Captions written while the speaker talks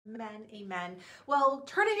Amen, amen. Well,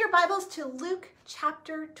 turn in your Bibles to Luke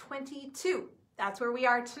chapter 22. That's where we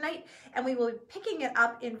are tonight, and we will be picking it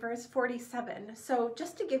up in verse 47. So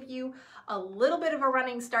just to give you a little bit of a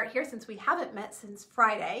running start here, since we haven't met since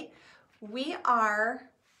Friday, we are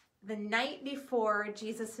the night before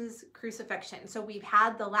Jesus's crucifixion. So we've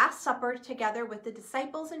had the Last Supper together with the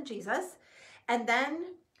disciples and Jesus, and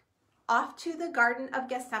then off to the Garden of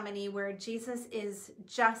Gethsemane, where Jesus is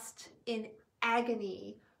just in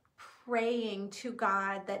agony, praying to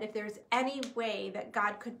God that if there's any way that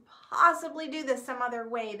God could possibly do this some other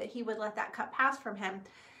way, that he would let that cup pass from him.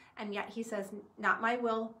 And yet he says, not my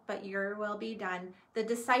will, but your will be done. The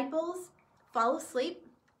disciples fall asleep,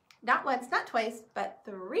 not once, not twice, but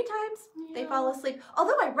 3 times they fall asleep.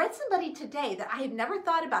 Although I read somebody today that I had never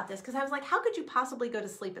thought about this, because I was like, how could you possibly go to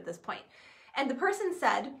sleep at this point? And the person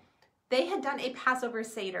said they had done a Passover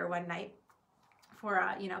Seder one night for,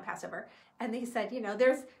 Passover. And they said,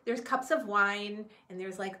 there's cups of wine and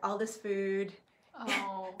there's like all this food.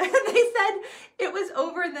 Oh. And they said it was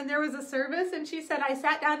over and then there was a service. And she said, I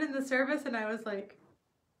sat down in the service and I was like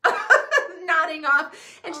nodding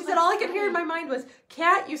off. And she said, all I could hear in my mind was,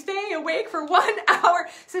 Kat, you stay awake for 1 hour.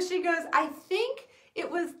 So she goes, I think it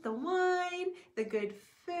was the wine, the good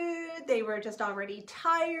food. They were just already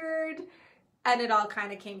tired. And it all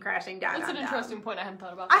kind of came crashing down. That's an interesting point. I hadn't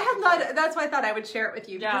thought about that. That's why I thought I would share it with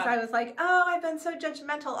you, because Yeah. I was like, oh, I've been so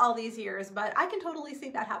judgmental all these years, but I can totally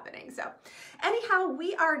see that happening. So anyhow,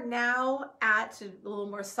 we are now at a little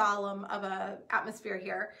more solemn of a atmosphere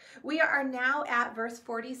here. We are now at verse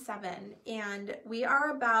 47, and we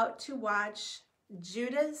are about to watch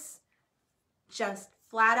Judas just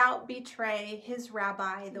flat out betray his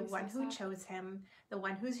rabbi, the one who chose him, the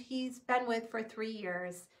one who he's been with for 3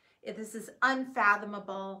 years. This is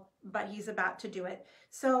unfathomable, but he's about to do it.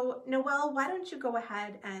 So, Noelle, why don't you go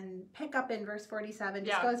ahead and pick up in verse 47.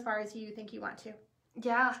 Just go as far as you think you want to.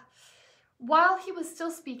 Yeah. While he was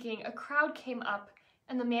still speaking, a crowd came up,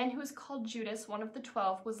 and the man who was called Judas, one of the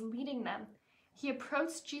 12, was leading them. He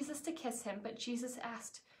approached Jesus to kiss him, but Jesus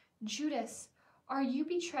asked, Judas, are you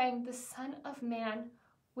betraying the Son of Man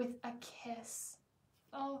with a kiss?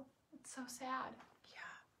 Oh, it's so sad.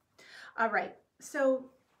 Yeah. All right.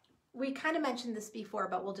 So we kind of mentioned this before,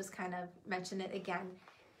 but we'll just kind of mention it again,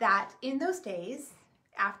 that in those days,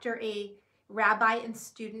 after a rabbi and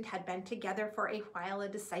student had been together for a while, a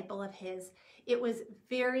disciple of his, it was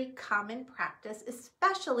very common practice,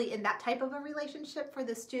 especially in that type of a relationship, for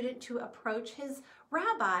the student to approach his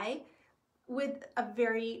rabbi with a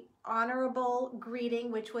very honorable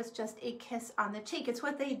greeting, which was just a kiss on the cheek. It's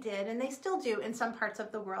what they did, and they still do in some parts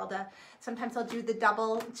of the world. Sometimes they'll do the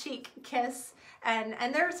double cheek kiss, and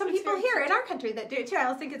there are some people here in our country that do it too. I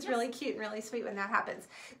always think it's really cute and really sweet when that happens.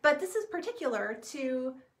 But this is particular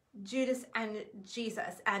to Judas and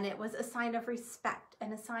Jesus, and it was a sign of respect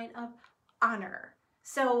and a sign of honor.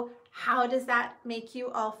 So how does that make you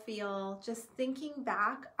all feel, just thinking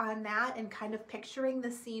back on that and kind of picturing the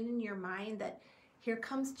scene in your mind, that here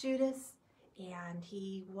comes Judas and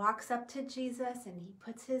he walks up to Jesus and he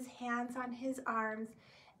puts his hands on his arms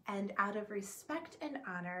and out of respect and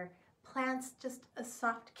honor plants just a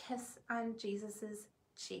soft kiss on Jesus's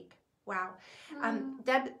cheek. Wow.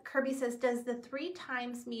 Deb Kirby says, does the 3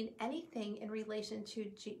 times mean anything in relation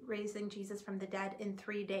to raising Jesus from the dead in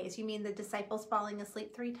 3 days? You mean the disciples falling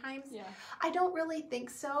asleep 3 times? Yeah. I don't really think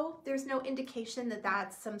so. There's no indication that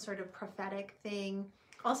that's some sort of prophetic thing.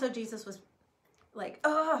 Also, Jesus was like,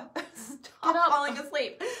 oh, stop falling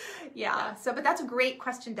asleep. Yeah. So, but that's a great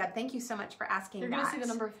question, Deb. Thank you so much for asking that. You're going to see the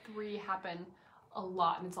number 3 happen a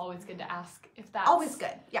lot, and it's always good to ask if that's always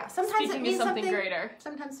good. Yeah, sometimes it means something greater.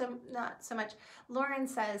 Sometimes not so much. Lauren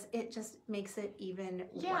says it just makes it even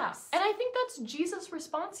worse. And I think that's Jesus'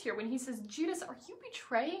 response here when he says, Judas, are you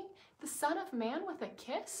betraying the Son of Man with a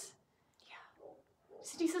kiss? Yeah.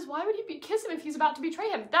 So he says, why would he kiss him if he's about to betray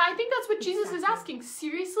him? I think that's what Jesus is asking.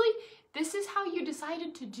 Seriously? This is how you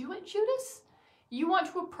decided to do it, Judas? You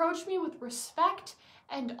want to approach me with respect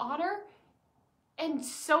and honor and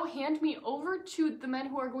so hand me over to the men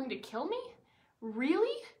who are going to kill me?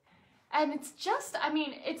 Really? And it's just,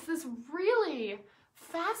 it's this really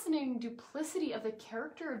fascinating duplicity of the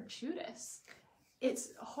character of Judas. It's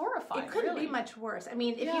horrifying. It couldn't be much worse.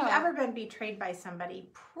 If you've ever been betrayed by somebody,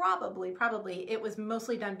 probably it was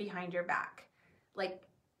mostly done behind your back. Like,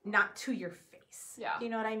 not to your face. Yeah. You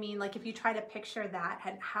know what I mean? Like, if you try to picture that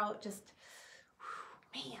and how it just,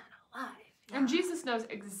 man alive. Yeah. And Jesus knows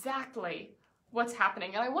exactly what's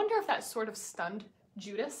happening. And I wonder if that sort of stunned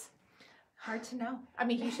Judas. Hard to know.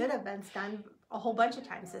 He should have been stunned a whole bunch of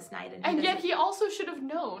times this night. And yet he also should have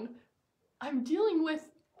known, I'm dealing with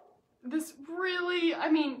this really, I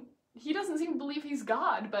mean, he doesn't seem to believe he's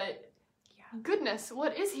God, but goodness,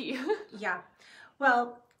 what is he? Yeah.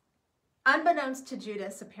 Well, unbeknownst to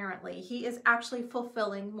Judas, apparently, he is actually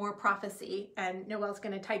fulfilling more prophecy. And Noelle's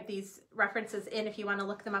going to type these references in if you want to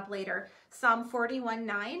look them up later. Psalm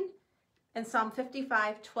 41:9 and Psalm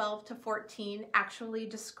 55:12-14 actually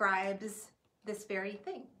describes this very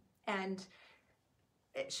thing. And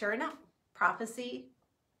sure enough, prophecy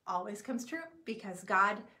always comes true because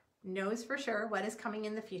God knows for sure what is coming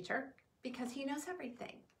in the future because he knows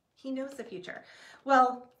everything. He knows the future.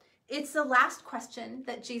 Well, it's the last question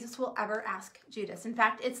that Jesus will ever ask Judas. In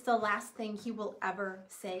fact, it's the last thing he will ever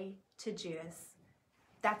say to Judas.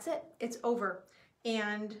 That's it. It's over.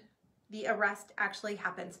 And the arrest actually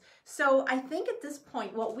happens. So I think at this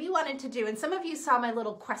point, what we wanted to do, and some of you saw my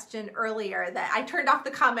little question earlier that I turned off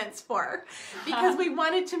the comments for, because we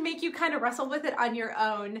wanted to make you kind of wrestle with it on your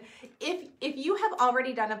own. If you have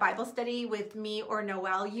already done a Bible study with me or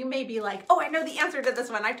Noelle, you may be like, oh, I know the answer to this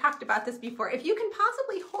one. I've talked about this before. If you can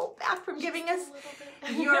possibly hold back from giving us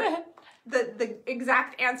the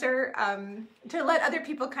exact answer to let other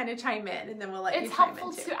people kind of chime in, and then we'll let you chime in too.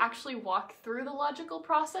 It's helpful to actually walk through the logical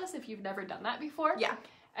process if you've never done that before. Yeah.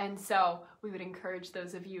 And so we would encourage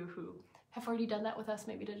those of you who have already done that with us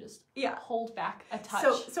maybe to just hold back a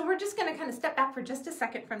touch. So we're just going to kind of step back for just a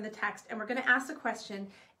second from the text, and we're going to ask the question,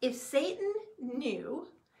 if Satan knew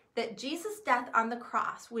that Jesus' death on the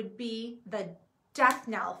cross would be the death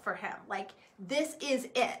knell for him, like this is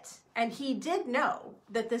it, and he did know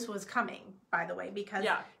that this was coming, by the way, because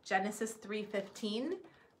Genesis 3:15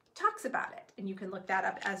 talks about it, and you can look that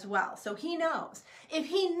up as well. So he knows. If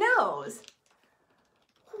he knows,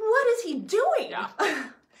 what is he doing? Yeah.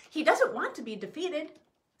 He doesn't want to be defeated.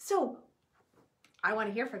 So I want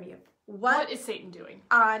to hear from you. What is Satan doing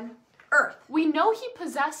on earth? We know he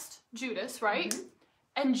possessed Judas, right? Mm-hmm.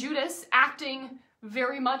 And Judas, acting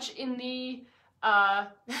very much in the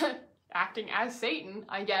acting as Satan,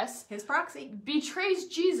 I guess, his proxy, betrays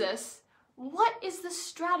Jesus. What is the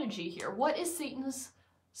strategy here? What is Satan's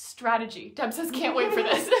strategy? Deb says, can't wait for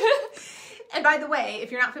this. And by the way,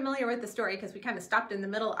 if you're not familiar with the story, because we kind of stopped in the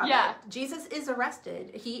middle of it, Jesus is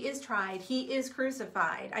arrested, he is tried, he is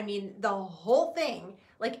crucified. I mean, the whole thing,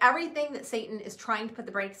 like everything that Satan is trying to put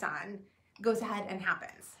the brakes on, goes ahead and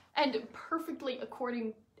happens. And perfectly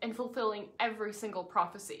according and fulfilling every single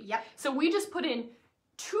prophecy. Yep. So we just put in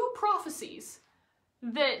 2 prophecies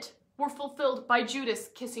that were fulfilled by Judas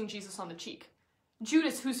kissing Jesus on the cheek.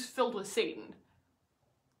 Judas, who's filled with Satan,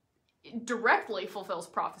 directly fulfills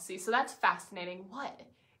prophecy. So that's fascinating. What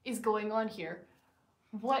is going on here?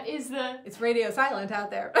 What is the... It's radio silent out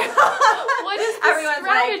there. What is the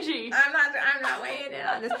strategy? Like, I'm not weighing in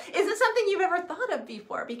on this. Is this something you've ever thought of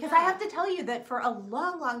before? Because I have to tell you that for a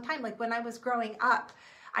long, long time, like when I was growing up,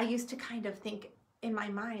 I used to kind of think in my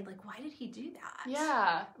mind, like, why did he do that?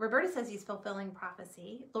 Yeah. Roberta says he's fulfilling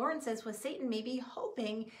prophecy. Lauren says, was Satan maybe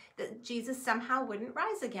hoping that Jesus somehow wouldn't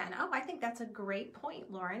rise again? Oh, I think that's a great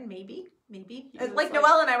point, Lauren. Maybe. Like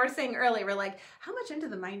Noelle and I were saying earlier, we're like, how much into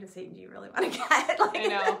the mind of Satan do you really want to get? Like, I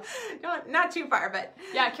know. Not too far, but...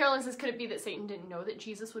 Yeah, Carolyn says, could it be that Satan didn't know that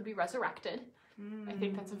Jesus would be resurrected? I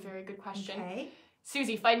think that's a very good question. Okay.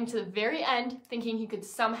 Susie, fighting to the very end, thinking he could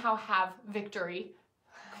somehow have victory.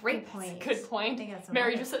 Great point. Good point.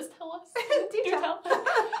 Mary just says, tell us. Do tell.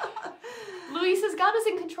 Louise says, God is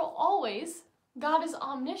in control always. God is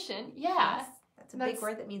omniscient. Yeah. Yes. That's a big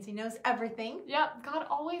word that means he knows everything. Yeah, God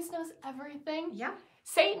always knows everything. Yeah.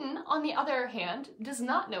 Satan, on the other hand, does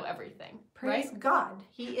not know everything. Praise God.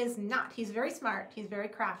 He is not. He's very smart. He's very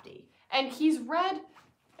crafty. And he's read,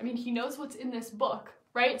 I mean, he knows what's in this book,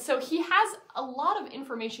 right? So he has a lot of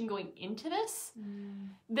information going into this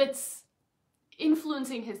that's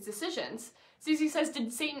influencing his decisions. Susie says,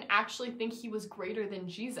 did Satan actually think he was greater than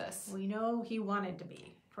Jesus? We know he wanted to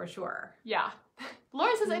be, for sure. Yeah.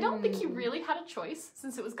 Laura says, I don't think he really had a choice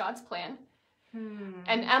since it was God's plan. And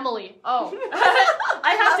Emily, I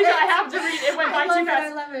have to read it. Went by too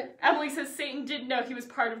fast. I love it. Emily says Satan did know he was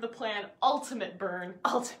part of the plan. Ultimate burn.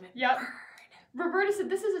 Ultimate burn. Roberta said,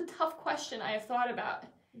 this is a tough question I have thought about.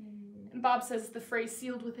 And Bob says the phrase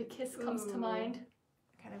sealed with a kiss comes to mind.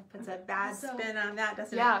 Kind of puts a bad spin on that,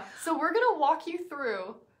 doesn't it? Yeah. So we're gonna walk you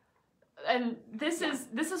through, and this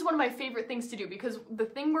is one of my favorite things to do, because the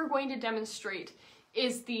thing we're going to demonstrate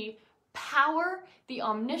is the power, the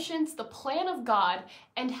omniscience, the plan of God,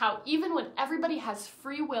 and how even when everybody has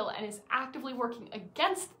free will and is actively working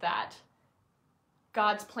against that,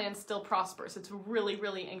 God's plan still prospers. It's really,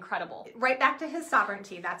 really incredible. Right back to his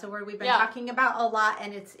sovereignty. That's a word we've been talking about a lot,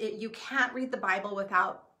 and you can't read the Bible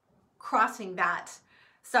without crossing that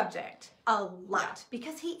subject a lot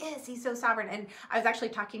because he's so sovereign. And I was actually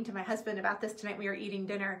talking to my husband about this tonight. We were eating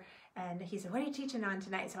dinner and he said, what are you teaching on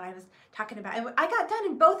tonight? So I was talking about, and I got done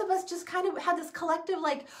and both of us just kind of had this collective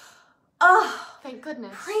like, oh, thank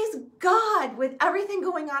goodness. Praise God with everything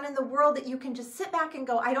going on in the world that you can just sit back and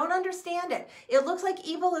go, I don't understand it. It looks like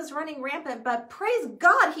evil is running rampant, but praise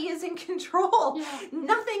God, he is in control. Yeah.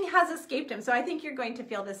 Nothing has escaped him. So I think you're going to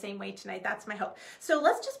feel the same way tonight. That's my hope. So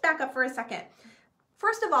let's just back up for a second.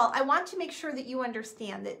 First of all, I want to make sure that you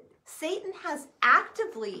understand that Satan has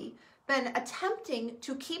actively been attempting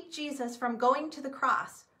to keep Jesus from going to the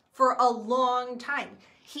cross for a long time.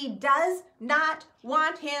 He does not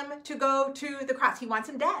want him to go to the cross. He wants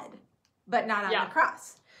him dead, but not on the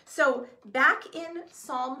cross. So back in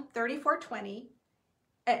Psalm 34:20,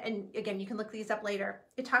 and again, you can look these up later,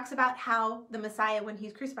 it talks about how the Messiah, when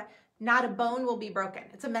he's crucified, not a bone will be broken.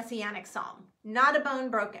 It's a messianic psalm. Not a bone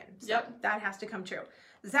broken. So that has to come true.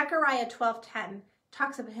 Zechariah 12:10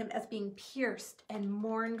 talks about him as being pierced and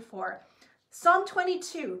mourned for. Psalm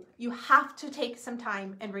 22, you have to take some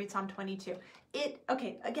time and read Psalm 22.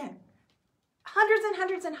 Again, hundreds and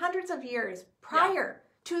hundreds and hundreds of years prior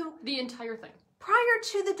to the entire thing, prior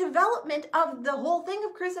to the development of the whole thing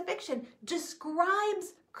of crucifixion,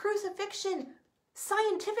 describes crucifixion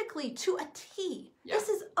scientifically to a T. Yeah. This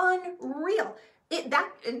is unreal.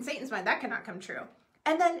 In Satan's mind, that cannot come true.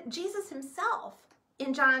 And then Jesus himself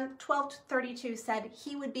in John 12:32 said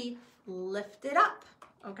he would be lifted up.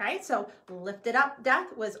 Okay, so lifted up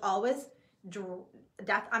death was always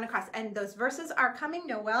death on a cross. And those verses are coming.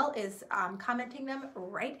 Noelle is commenting them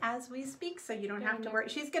right as we speak, so you don't have to worry.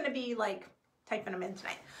 She's going to be like typing them in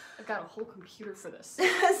tonight. I've got a whole computer for this.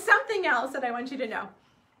 Something else that I want you to know.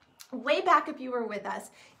 Way back, if you were with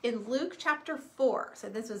us, in Luke chapter 4, so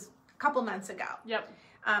this was a couple months ago. Yep.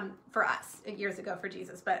 For us, years ago for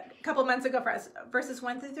Jesus, but a couple months ago for us, verses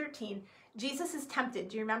 1 through 13, Jesus is tempted.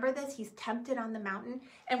 Do you remember this? He's tempted on the mountain.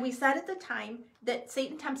 And we said at the time that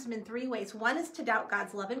Satan tempts him in 3 ways. One is to doubt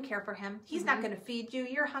God's love and care for him. He's not going to feed you.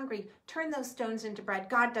 You're hungry. Turn those stones into bread.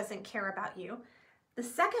 God doesn't care about you. The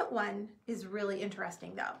second one is really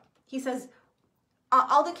interesting, though. He says,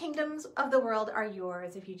 all the kingdoms of the world are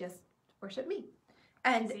yours if you just worship me.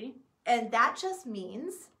 And that just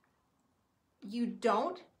means you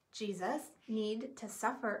don't, Jesus, need to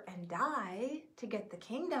suffer and die to get the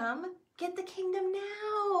kingdom. Get the kingdom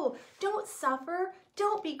now. Don't suffer.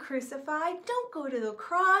 Don't be crucified. Don't go to the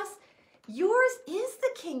cross. Yours is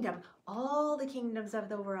the kingdom. All the kingdoms of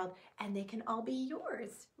the world. And they can all be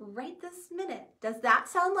yours right this minute. Does that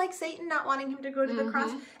sound like Satan not wanting him to go to the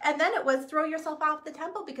cross? And then it was throw yourself off the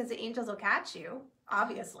temple because the angels will catch you,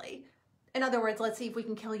 obviously. In other words, let's see if we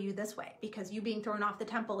can kill you this way, because you being thrown off the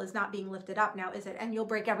temple is not being lifted up now, is it? And you'll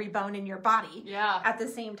break every bone in your body at the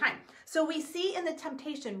same time. So we see in the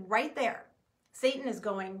temptation right there, Satan is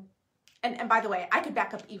going, and by the way, I could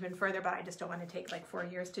back up even further, but I just don't want to take like 4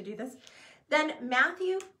 years to do this. Then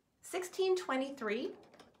Matthew 16:23,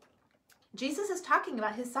 Jesus is talking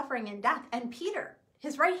about his suffering and death, and Peter,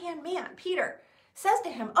 his right-hand man, Peter, says to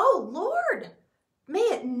him, "Oh Lord, may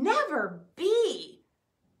it never be."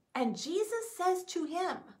 And Jesus says to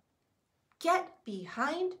him, "Get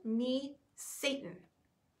behind me, Satan."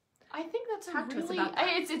 I think that's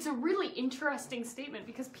it's a really interesting statement,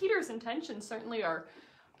 because Peter's intentions certainly are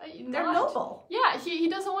they're noble. Yeah, he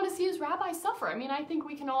doesn't want to see his rabbi suffer. I mean, I think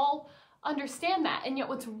we can all understand that. And yet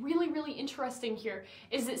what's really, really interesting here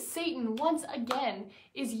is that Satan, once again,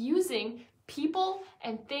 is using people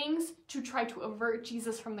and things to try to avert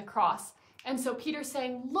Jesus from the cross. And so Peter's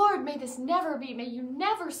saying, Lord, may this never be. May you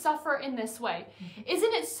never suffer in this way.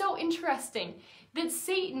 Isn't it so interesting that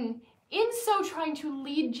Satan, in so trying to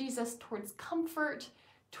lead Jesus towards comfort,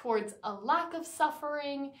 towards a lack of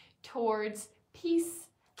suffering, towards peace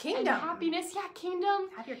and happiness, kingdom,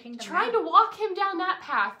 have your kingdom trying to walk him down that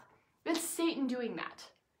path, that's Satan doing that.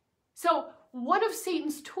 So one of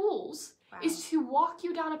Satan's tools is to walk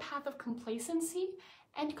you down a path of complacency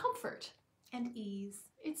and comfort. And ease.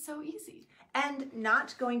 It's so easy. And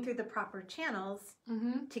not going through the proper channels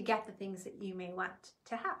to get the things that you may want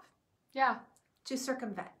to have. Yeah. To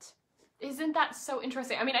circumvent. Isn't that so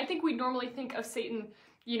interesting? I mean, I think we normally think of Satan,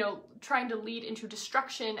 trying to lead into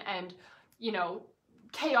destruction and,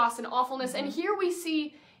 chaos and awfulness. And here we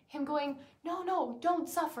see him going, no, don't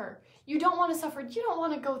suffer. You don't want to suffer. You don't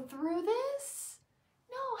want to go through this.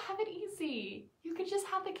 No, have it easy. You could just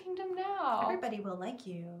have the kingdom now. Everybody will like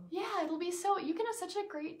you. Yeah, it'll be you can have such a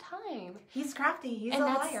great time. He's crafty. He's a liar.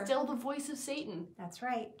 And that's still the voice of Satan. That's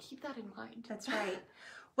right. Keep that in mind. That's right.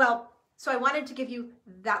 Well, So I wanted to give you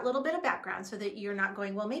that little bit of background so that you're not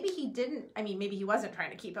going, well, maybe he didn't, I mean, maybe he wasn't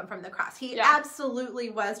trying to keep him from the cross. He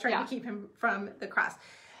absolutely was trying to keep him from the cross.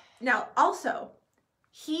 Now, also,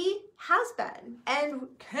 he has been and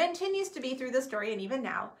continues to be through the story, and even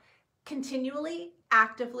now, continually,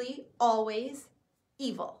 actively, always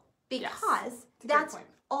evil. Because that's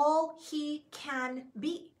all he can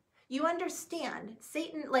be. You understand,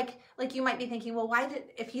 Satan, like you might be thinking, well,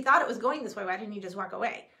 if he thought it was going this way, why didn't he just walk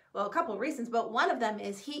away? Well, a couple of reasons, but one of them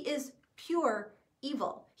is he is pure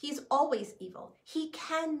evil. He's always evil. He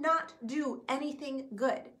cannot do anything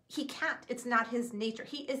good. He can't. It's not his nature.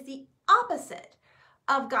 He is the opposite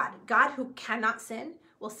of God. God who cannot sin.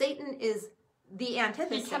 Well, Satan is the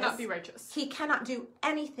antithesis. He cannot be righteous. He cannot do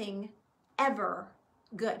anything ever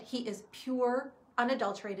good. He is pure,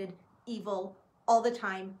 unadulterated evil all the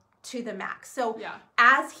time to the max. So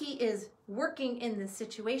as he is working in this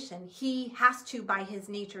situation, he has to, by his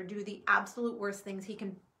nature, do the absolute worst things he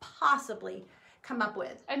can possibly come up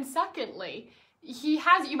with. And secondly, you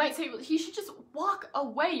might say, he should just walk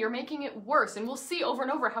away. You're making it worse. And we'll see over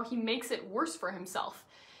and over how he makes it worse for himself.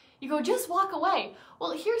 You go, just walk away.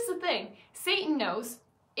 Well, here's the thing. Satan knows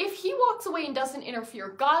if he walks away and doesn't interfere,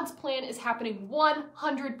 God's plan is happening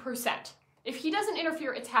 100%. If he doesn't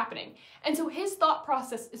interfere, it's happening. And so his thought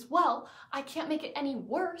process is, well, I can't make it any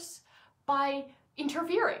worse by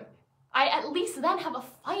interfering. I at least then have a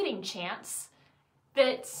fighting chance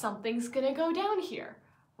that something's gonna go down here,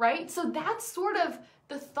 right? So that's sort of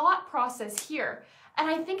the thought process here. And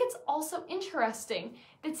I think it's also interesting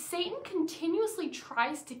that Satan continuously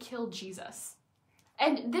tries to kill Jesus.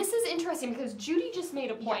 And this is interesting because Judy just made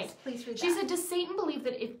a point. Yes, please read that. She said, does Satan believe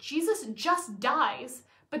that if Jesus just dies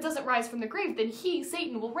but doesn't rise from the grave, then he,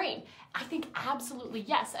 Satan, will reign? I think absolutely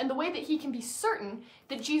yes. And the way that he can be certain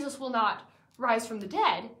that Jesus will not rise from the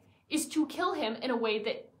dead is to kill him in a way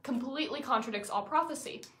that completely contradicts all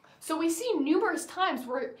prophecy. So we see numerous times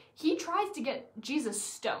where he tries to get Jesus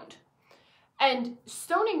stoned. And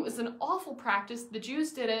stoning was an awful practice. The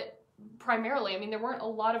Jews did it primarily. I mean, there weren't a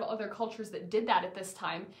lot of other cultures that did that at this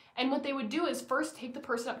time. And what they would do is first take the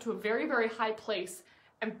person up to a very, very high place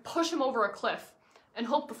and push him over a cliff and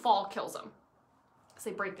hope the fall kills them. Because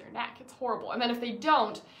they break their neck. It's horrible. And then if they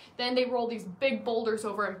don't, then they roll these big boulders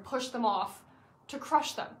over and push them off to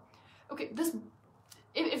crush them. Okay,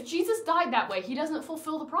 if Jesus died that way, he doesn't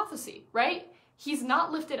fulfill the prophecy, right? He's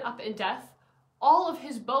not lifted up in death. All of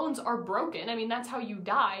his bones are broken. I mean, that's how you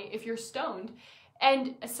die if you're stoned.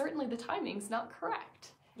 And certainly the timing's not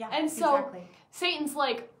correct. Yeah, and so exactly. Satan's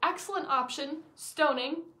like, excellent option,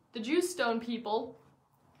 stoning. The Jews stone people.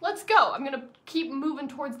 Let's go. I'm going to keep moving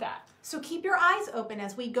towards that. So keep your eyes open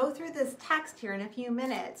as we go through this text here in a few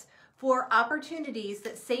minutes for opportunities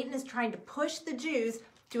that Satan is trying to push the Jews.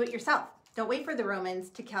 Do it yourself. Don't wait for the Romans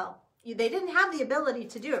to kill. They didn't have the ability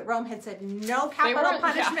to do it. Rome had said no capital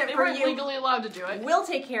punishment they for weren't you. legally allowed to do it. We'll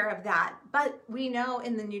take care of that. But we know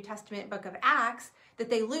in the New Testament book of Acts that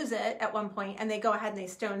they lose it at one point and they go ahead and they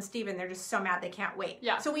stone Stephen. They're just so mad they can't wait.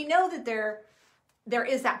 Yeah. So we know that there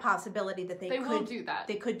is that possibility that they will do that.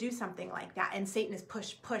 They could do something like that. And Satan is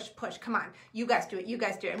push. Come on, you guys do it. You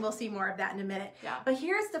guys do it. And we'll see more of that in a minute. Yeah. But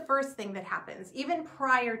here's the first thing that happens, even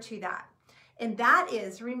prior to that. And that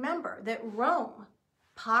is, remember that Rome,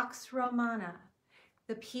 Pax Romana,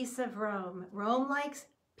 the peace of Rome. Rome likes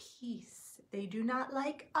peace. They do not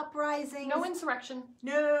like uprisings. No insurrection.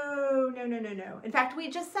 No. In fact,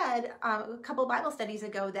 we just said a couple Bible studies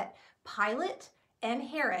ago that Pilate and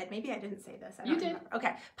Herod, maybe I didn't say this. I don't remember.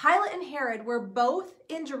 Okay. Pilate and Herod were both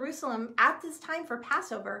in Jerusalem at this time for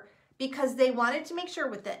Passover because they wanted to make sure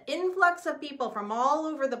with the influx of people from all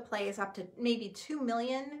over the place, up to maybe 2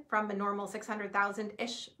 million from a normal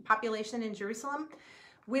 600,000-ish population in Jerusalem,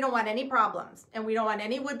 we don't want any problems and we don't want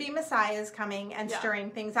any would-be messiahs coming and stirring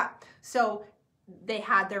things up. So they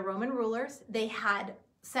had their Roman rulers. They had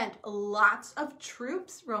sent lots of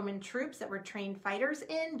troops, Roman troops that were trained fighters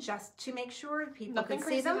in just to make sure people could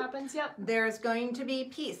see them. Nothing crazy happens, There's going to be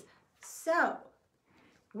peace. So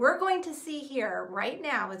we're going to see here right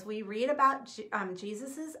now as we read about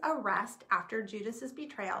Jesus's arrest after Judas's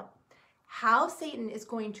betrayal, how Satan is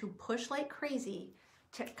going to push like crazy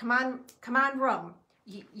to, come on, Rome.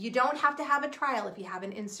 You don't have to have a trial if you have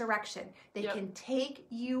an insurrection. They can take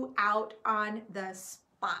you out on the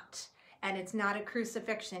spot. And it's not a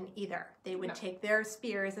crucifixion either. They would take their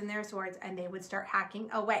spears and their swords and they would start hacking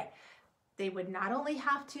away. They would not only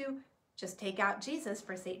have to just take out Jesus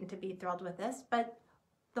for Satan to be thrilled with this, but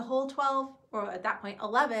the whole 12, or at that point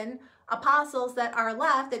 11 apostles that are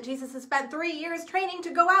left, that Jesus has spent 3 years training to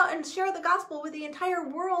go out and share the gospel with the entire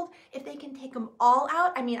world, if they can take them all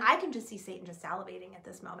out, I mean, I can just see Satan just salivating at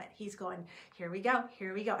this moment. He's going, here we go,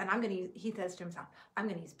 here we go. And he says to himself, I'm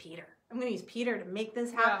going to use Peter. I'm going to use Peter to make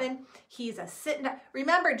this happen. Yeah. He's a sitting.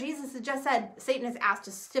 Remember, Jesus has just said, Satan is asked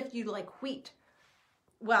to sift you like wheat.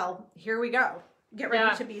 Well, here we go. Get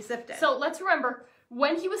ready to be sifted. So let's remember,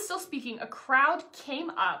 when he was still speaking, a crowd came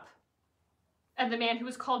up, and the man who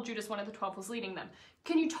was called Judas, one of the 12, was leading them.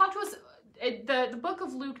 Can you talk to us? The book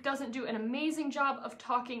of Luke doesn't do an amazing job of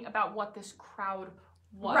talking about what this crowd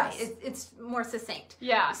was. Right, it's more succinct.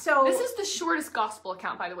 Yeah. So this is the shortest gospel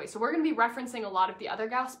account, by the way. So we're going to be referencing a lot of the other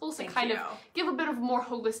gospels to kind of give a bit of a more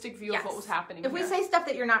holistic view of what was happening. If we say stuff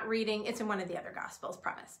that you're not reading, it's in one of the other gospels,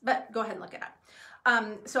 promise. But go ahead and look it up.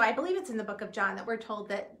 So I believe it's in the book of John that we're told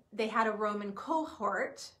that they had a Roman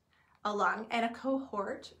cohort along, and a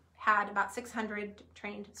cohort had about 600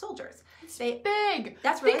 trained soldiers. It's big.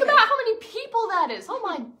 That's really Think about how many people that is. Oh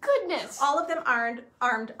my goodness. All of them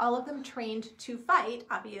armed, all of them trained to fight,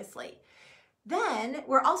 obviously. Then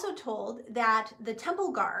we're also told that the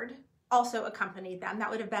temple guard also accompanied them.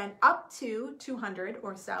 That would have been up to 200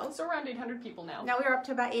 or so. So around 800 people now. Now we're up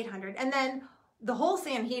to about 800. And then the whole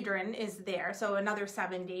Sanhedrin is there, so another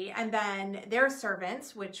 70, and then their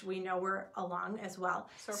servants, which we know were along as well.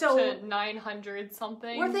 So to 900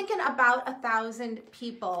 something. We're thinking about 1,000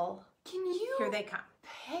 people. Can you here they come?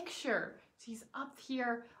 Picture, so he's up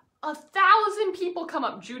here, 1,000 people come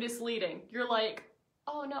up, Judas leading. You're like,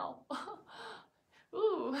 oh no,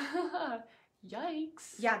 ooh,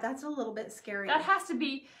 yikes. Yeah, that's a little bit scary. That has to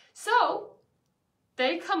be so.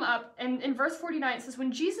 They come up, and in verse 49 it says,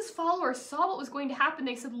 when Jesus' followers saw what was going to happen,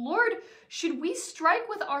 they said, Lord, should we strike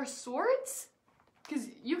with our swords? Because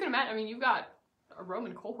you can imagine, I mean, you've got a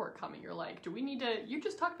Roman cohort coming. You're like, do we need to, you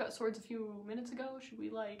just talked about swords a few minutes ago. Should we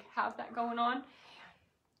like have that going on?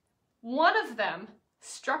 One of them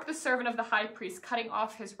struck the servant of the high priest, cutting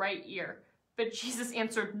off his right ear. But Jesus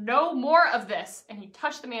answered, no more of this. And he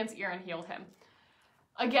touched the man's ear and healed him.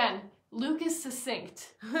 Again, Luke is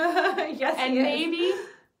succinct. Yes, and maybe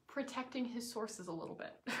protecting his sources a little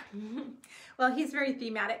bit. Well, he's very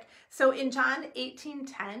thematic. So in John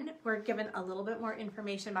 18:10, we're given a little bit more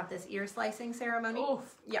information about this ear slicing ceremony.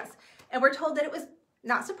 Oof. Yes. And we're told that it was,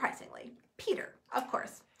 not surprisingly, Peter, of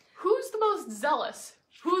course. Who's the most zealous?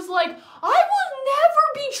 Who's like, I will never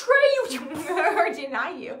betray you or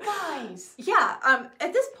deny you. Guys. Yeah.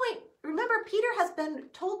 At this point, remember, Peter has been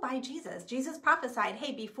told by Jesus. Jesus prophesied,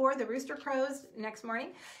 hey, before the rooster crows next morning,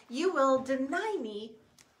 you will deny me,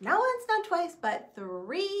 not once, not twice, but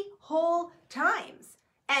 3 whole times.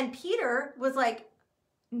 And Peter was like,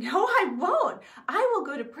 no, I won't. I will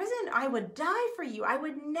go to prison. I would die for you. I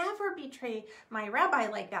would never betray my rabbi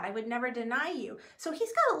like that. I would never deny you. So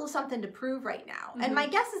he's got a little something to prove right now. Mm-hmm. And my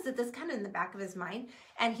guess is that this is kind of in the back of his mind.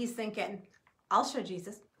 And he's thinking, I'll show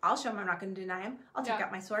Jesus. I'll show him I'm not going to deny him. I'll take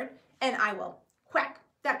out my sword and I will whack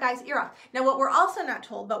that guy's ear off. Now, what we're also not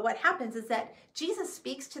told, but what happens is that Jesus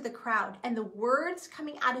speaks to the crowd and the words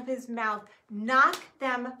coming out of his mouth knock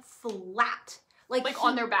them flat. Like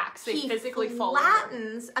on their backs, they physically fall over. He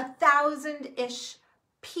flattens 1,000-ish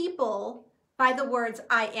people by the words,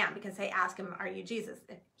 I am, because they ask him, are you Jesus?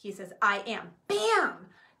 He says, I am. Bam!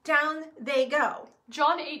 Down they go.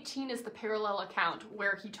 John 18 is the parallel account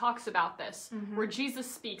where he talks about this, where Jesus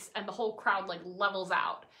speaks and the whole crowd like levels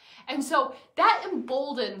out. And so that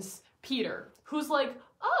emboldens Peter, who's like,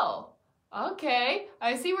 oh, okay,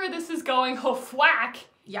 I see where this is going, oh, whack.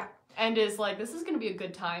 Yeah. And is like, this is going to be a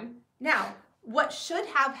good time. Now, what should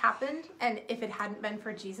have happened, and if it hadn't been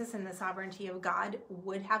for Jesus and the sovereignty of God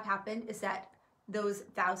would have happened, is that those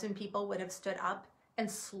 1,000 people would have stood up and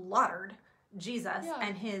slaughtered Jesus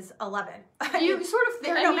and his 11. You sort of,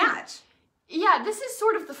 they're no match. Yeah, this is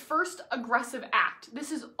sort of the first aggressive act.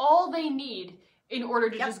 This is all they need in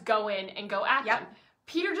order to just go in and go at them.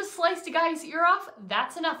 Peter just sliced a guy's ear off.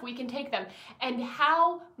 That's enough. We can take them. And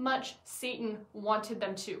how much Satan wanted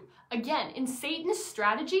them to. Again, in Satan's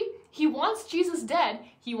strategy, he wants Jesus dead.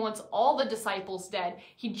 He wants all the disciples dead.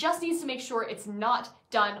 He just needs to make sure it's not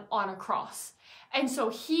done on a cross. And so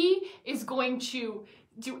he is going to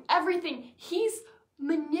do everything. He's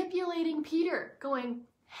manipulating Peter, going,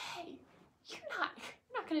 hey, you're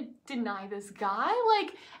not going to deny this guy.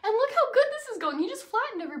 Like, and look how good this is going. You just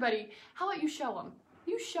flattened everybody. How about you show him?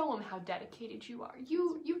 You show him how dedicated you are.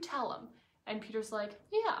 You tell him. And Peter's like,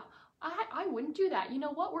 yeah, I wouldn't do that. You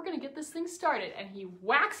know what? We're going to get this thing started. And he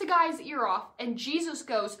whacks a guy's ear off. And Jesus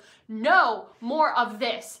goes, no more of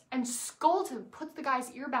this. And scolds him, puts the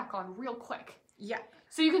guy's ear back on real quick. Yeah.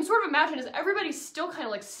 So you can sort of imagine as everybody's still kind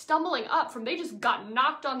of like stumbling up from they just got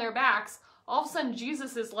knocked on their backs. All of a sudden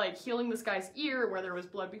Jesus is like healing this guy's ear where there was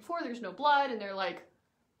blood before, there's no blood, and they're like,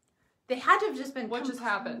 they had to have just been what just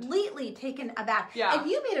happened? Completely taken aback. Yeah.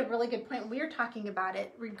 And you made a really good point when we were talking about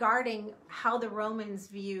it regarding how the Romans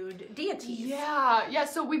viewed deities. Yeah.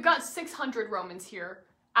 So we've got 600 Romans here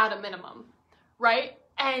at a minimum, right?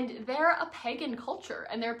 And they're a pagan culture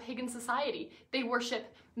and they're a pagan society. They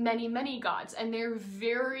worship many, many gods and they're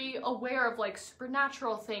very aware of like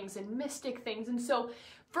supernatural things and mystic things. And so,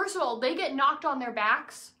 first of all, they get knocked on their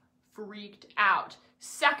backs, freaked out.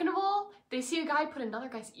 Second of all, they see a guy put another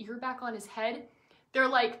guy's ear back on his head. They're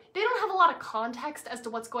like, they don't have a lot of context as to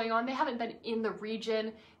what's going on. They haven't been in the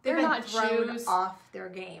region. They're not thrown Jews. Off their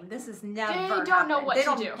game. This is never They don't happened. know what they to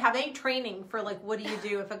don't do. have any training for like, what do you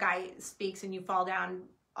do if a guy speaks and you fall down,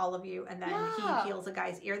 all of you, and then Yeah. he heals a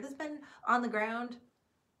guy's ear that's been on the ground?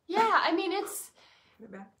 Yeah, I mean, it's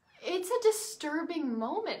a disturbing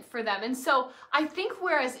moment for them. And so I think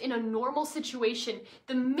whereas in a normal situation,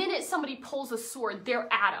 the minute somebody pulls a sword,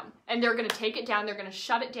 they're at them and they're going to take it down. They're going to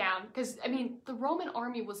shut it down. Because, I mean, the Roman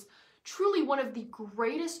army was truly one of the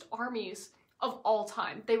greatest armies of all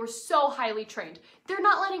time. They were so highly trained. They're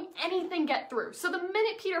not letting anything get through. So the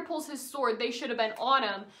minute Peter pulls his sword, they should have been on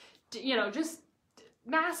him, you know, just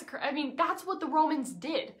massacre. I mean, that's what the Romans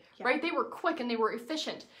did, right? They were quick and they were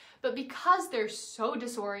efficient. But because they're so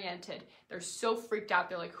disoriented, they're so freaked out,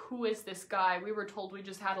 they're like, who is this guy? We were told we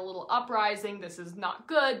just had a little uprising. This is not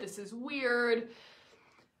good. This is weird.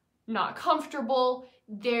 Not comfortable.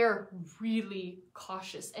 They're really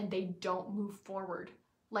cautious and they don't move forward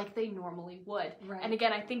like they normally would. Right. And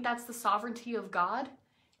again, I think that's the sovereignty of God.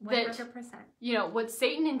 100%. You know, what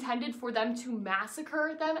Satan intended for them to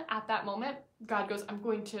massacre them at that moment, God goes, I'm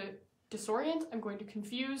going to disorient, I'm going to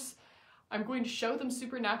confuse, I'm going to show them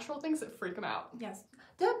supernatural things that freak them out. Yes.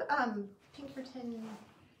 Deb Pinkerton.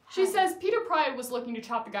 She says Peter probably was looking to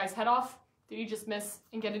chop the guy's head off. Did he just miss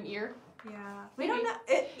and get an ear? Yeah. We don't know.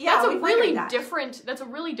 That's a really different. That's a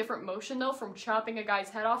really different motion though, from chopping a guy's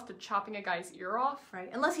head off to chopping a guy's ear off. Right.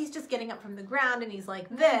 Unless he's just getting up from the ground and he's like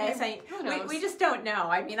this. Who knows? We just don't know.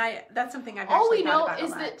 I mean, that's something I've All actually we thought know about a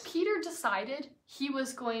is lot. that Peter decided he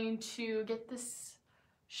was going to get this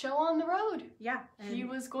show on the road. Yeah. He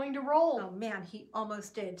was going to roll. Oh man, he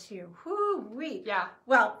almost did too. Whoo-wee. Yeah.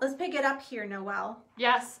 Well, let's pick it up here, Noelle.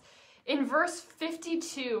 Yes. In verse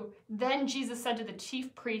 52, then Jesus said to the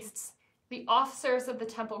chief priests, the officers of the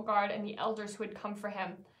temple guard, and the elders who had come for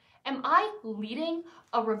him, am I leading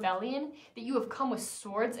a rebellion that you have come with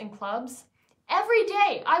swords and clubs? Every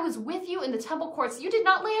day I was with you in the temple courts. You did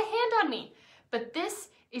not lay a hand on me. But this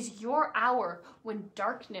is your hour when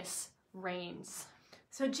darkness reigns.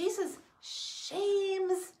 So Jesus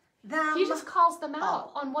shames them. He just calls them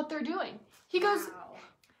out on what they're doing. He goes, Wow.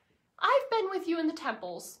 I've been with you in the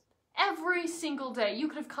temples every single day. You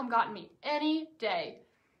could have come gotten me any day.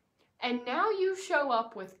 And now you show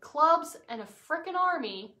up with clubs and a frickin'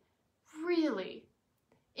 army. Really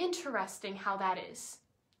interesting how that is.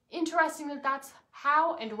 Interesting that that's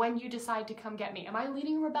how and when you decide to come get me. Am I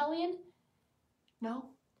leading a rebellion? No.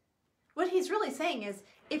 What he's really saying is,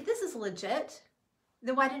 if this is legit,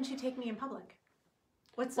 then why didn't you take me in public?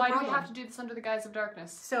 What's the Why problem? do we have to do this under the guise of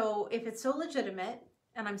darkness? So if it's so legitimate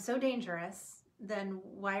and I'm so dangerous, then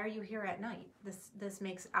why are you here at night? This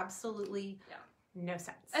makes absolutely no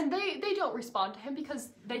sense. And they don't respond to him because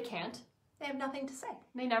they can't. They have nothing to say.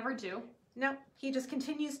 They never do. No, he just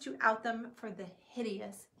continues to out them for the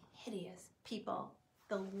hideous, hideous people,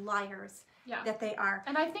 the liars that they are.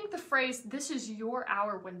 And I think the phrase, this is your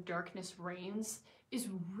hour when darkness reigns, is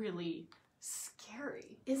really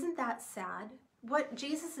scary. Isn't that sad? What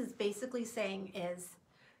Jesus is basically saying is,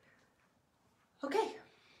 okay,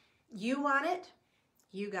 you want it,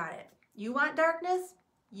 you got it. You want darkness,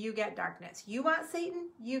 you get darkness. You want Satan,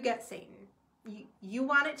 you get Satan. You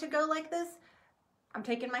want it to go like this? I'm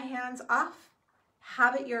taking my hands off.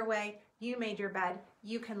 Have it your way. You made your bed.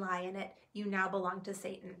 You can lie in it. You now belong to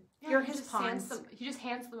Satan. You're his pawns. He just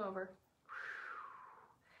hands them over.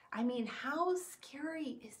 I mean, how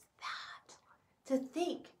scary is that? To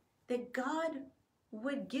think that God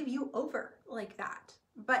would give you over like that.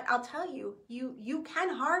 But I'll tell you, you can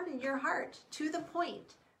harden your heart to the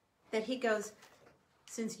point that he goes,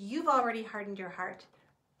 since you've already hardened your heart,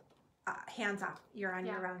 hands off, you're on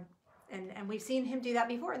your own. And we've seen him do that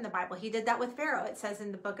before in the Bible. He did that with Pharaoh. It says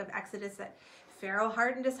in the book of Exodus that Pharaoh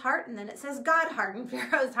hardened his heart, and then it says God hardened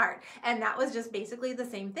Pharaoh's heart. And that was just basically the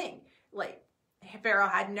same thing. Like, Pharaoh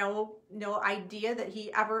had no idea that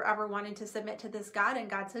he ever wanted to submit to this God, and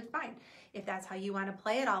God said, fine, if that's how you want to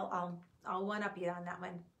play it, I'll one up you on that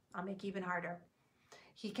one. I'll make it even harder.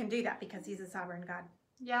 he can do that because he's a sovereign God.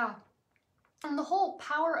 Yeah. And the whole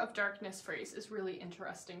power of darkness phrase is really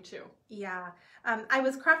interesting too. Yeah. I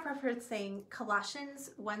was cross-referencing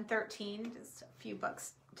Colossians 1:13, just a few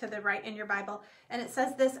books to the right in your Bible, and it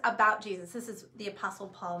says this about Jesus. This is the Apostle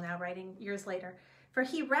Paul now writing years later. For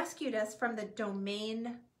he rescued us from the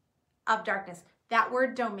domain of darkness. That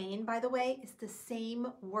word domain, by the way, is the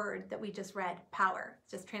same word that we just read, power,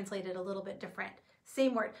 just translated a little bit different.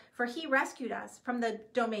 Same word. For he rescued us from the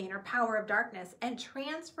domain or power of darkness and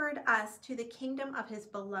transferred us to the kingdom of his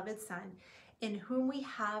beloved Son, in whom we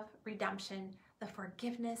have redemption, the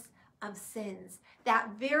forgiveness of sins.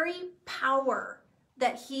 That very power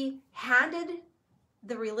that he handed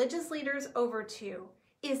the religious leaders over to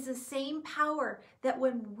is the same power that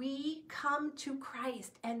when we come to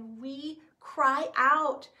Christ and we cry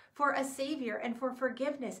out for a Savior and for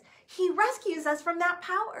forgiveness, he rescues us from that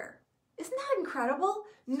power. Isn't that incredible?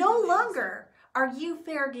 No longer are you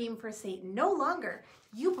fair game for Satan. No longer.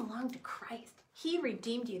 You belong to Christ. He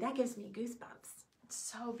redeemed you. That gives me goosebumps. It's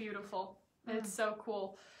so beautiful. It's so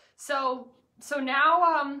cool. So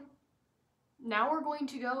now we're going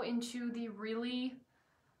to go into the really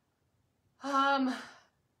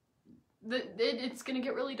it's going to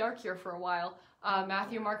get really dark here for a while.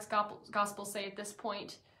 Matthew and Mark's Gospels say at this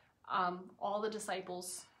point, all the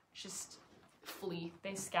disciples just flee.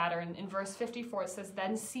 They scatter. And in verse 54, it says,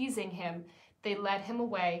 then seizing him, they led him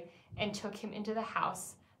away and took him into the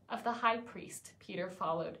house of the high priest. Peter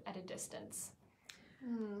followed at a distance.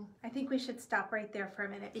 I think we should stop right there for a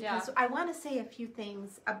minute because I want to say a few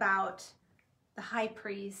things about the high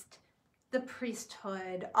priest, the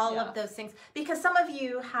priesthood, all of those things. Because some of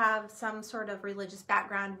you have some sort of religious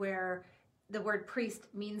background where the word priest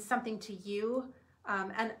means something to you.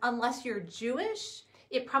 And unless you're Jewish,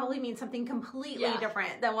 it probably means something completely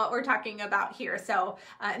different than what we're talking about here. So,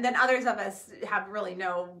 and then others of us have really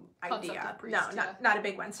no idea. Priest, not a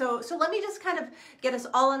big one. So let me just kind of get us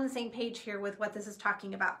all on the same page here with what this is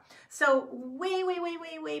talking about. So way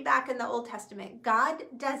back in the Old Testament, God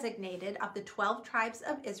designated of the 12 tribes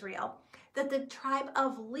of Israel that the tribe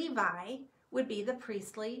of Levi would be the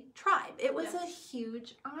priestly tribe. It was a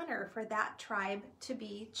huge honor for that tribe to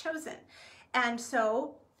be chosen. And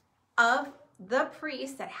so of the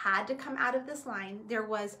priests that had to come out of this line, there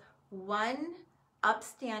was one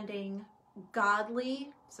upstanding,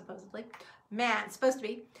 godly, supposedly,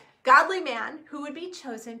 godly man who would be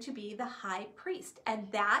chosen to be the high priest.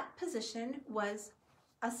 And that position was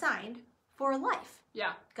assigned for life.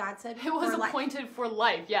 Yeah. God said it was appointed for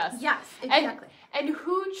life, yes. Yes, exactly. And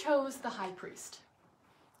who chose the high priest?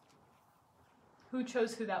 Who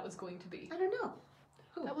chose who that was going to be? I don't know.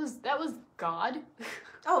 Who? That was God.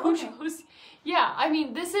 Oh, who okay. chose? Yeah, I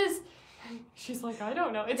mean, this is. She's like, I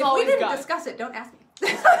don't know. It's if always we didn't God. discuss it, don't ask me.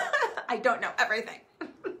 I don't know everything.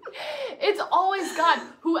 It's always God.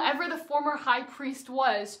 Whoever the former high priest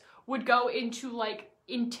was would go into like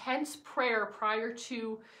intense prayer prior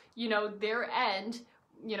to, their end.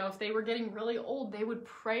 If they were getting really old, they would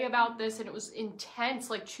pray about this, and it was intense.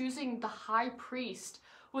 Like choosing the high priest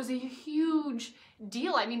was a huge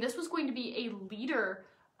deal. I mean, this was going to be a leader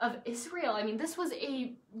of Israel. I mean, this was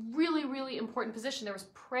a really, really important position. There was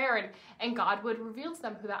prayer, and God would reveal to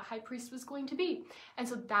them who that high priest was going to be. And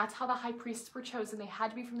so that's how the high priests were chosen. They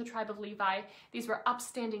had to be from the tribe of Levi. These were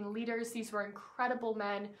upstanding leaders. These were incredible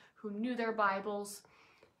men who knew their Bibles.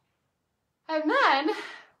 And then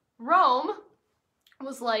Rome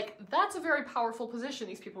was like, that's a very powerful position.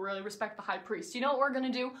 These people really respect the high priest. You know what we're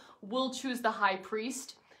going to do? We'll choose the high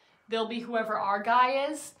priest. They'll be whoever our guy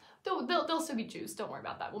is. They'll still be Jews. Don't worry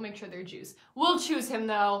about that. We'll make sure they're Jews. We'll choose him,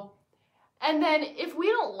 though. And then if we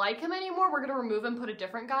don't like him anymore, we're going to remove him, put a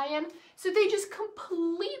different guy in. So they just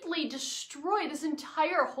completely destroy this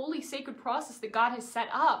entire holy, sacred process that God has set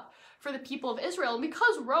up for the people of Israel. And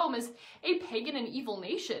because Rome is a pagan and evil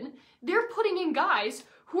nation, they're putting in guys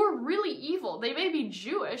who are really evil. They may be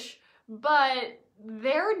Jewish, but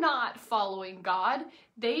they're not following God.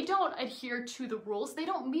 They don't adhere to the rules. They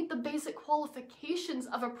don't meet the basic qualifications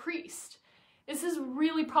of a priest. This is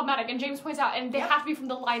really problematic, and James points out, and they have to be from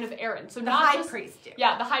the line of Aaron. So the high priest.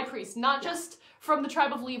 Yeah, the high priest. Not just from the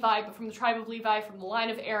tribe of Levi, but from the tribe of Levi, from the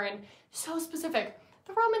line of Aaron. So specific.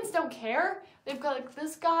 The Romans don't care. They've got like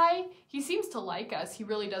this guy. He seems to like us. He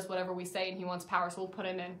really does whatever we say, and he wants power, so we'll put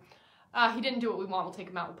him in. He didn't do what we want, we'll take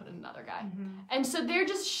him out, we'll put in another guy. Mm-hmm. And so they're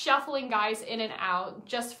just shuffling guys in and out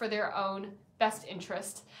just for their own best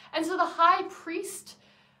interest. And so the high priest,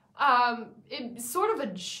 it's sort of a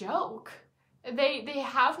joke. They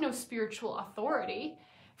have no spiritual authority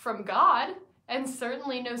from God, and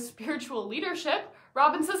certainly no spiritual leadership.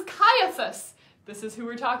 Robin says Caiaphas this is who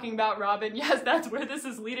we're talking about, Robin. Yes, that's where this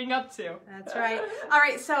is leading up to. That's right. All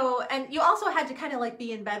right, so, and you also had to kind of like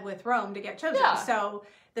be in bed with Rome to get chosen. Yeah. So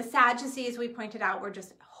the Sadducees, we pointed out, were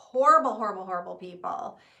just horrible, horrible, horrible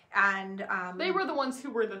people. And they were the ones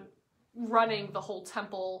who were running the whole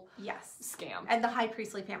temple scam. And the high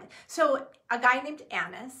priestly family. So a guy named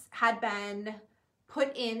Annas had been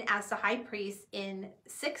put in as the high priest in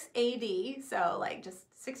 6 AD, so like just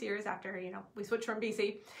 6 years after, you know, we switched from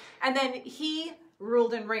BC. And then he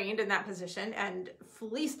ruled and reigned in that position and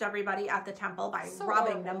fleeced everybody at the temple by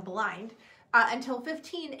robbing them blind until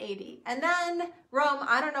 15 AD. And then Rome,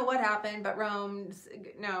 I don't know what happened, but Rome's,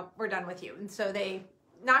 no, we're done with you. And so they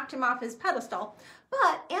knocked him off his pedestal.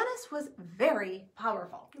 But Annas was very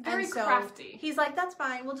powerful. Very crafty. He's like, that's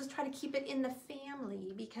fine. We'll just try to keep it in the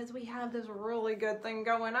family because we have this really good thing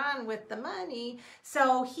going on with the money.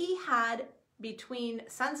 So he had, between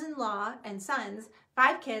sons-in-law and sons,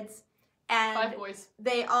 5 kids. And 5 boys.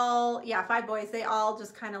 They all, 5 boys. They all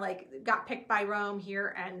just kind of like got picked by Rome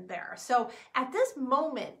here and there. So at this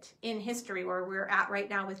moment in history where we're at right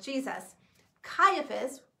now with Jesus,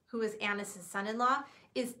 Caiaphas, who is Annas' son-in-law,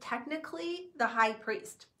 is technically the high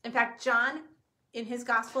priest. In fact, John, in his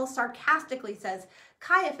gospel, sarcastically says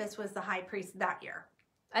Caiaphas was the high priest that year.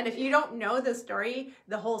 And if you don't know the story,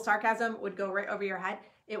 the whole sarcasm would go right over your head.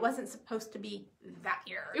 It wasn't supposed to be that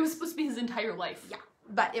year. It was supposed to be his entire life. Yeah.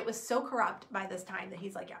 But it was so corrupt by this time that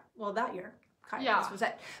he's like, that year, Caiaphas was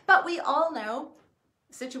it. But we all know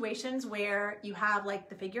situations where you have like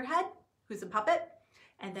the figurehead, who's a puppet,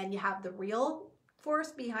 and then you have the real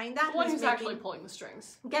force behind that. The one who's actually pulling the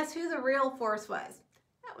strings. Guess who the real force was?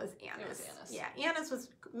 That was Annas. It was Annas. Yeah, Annas was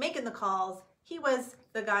making the calls. He was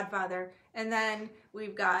the godfather. And then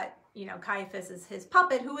we've got, Caiaphas is his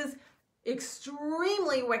puppet, who is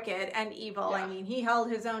extremely wicked and evil. Yeah. I mean, he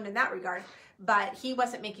held his own in that regard. But he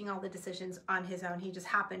wasn't making all the decisions on his own. He just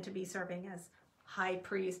happened to be serving as high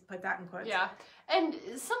priest, put that in quotes. Yeah. And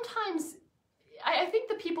sometimes I think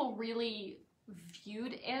the people really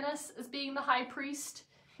viewed Annas as being the high priest.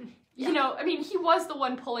 Yeah. He was the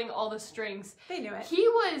one pulling all the strings. They knew it. He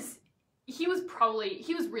was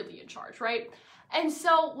really in charge, right? And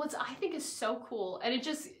so what I think is so cool, and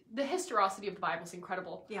the historicity of the Bible is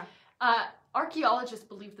incredible. Yeah. Archaeologists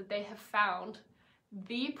believe that they have found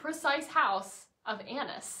the precise house of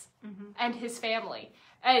Annas and his family.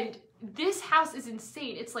 And this house is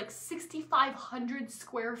insane. It's like 6,500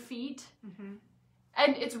 square feet.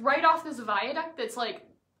 And it's right off this viaduct that's like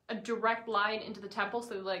a direct line into the temple.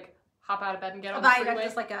 So they like hop out of bed and get on the freeway. A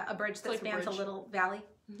viaduct is like a bridge that spans a little valley.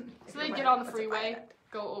 So they get on the freeway,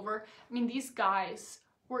 go over. These guys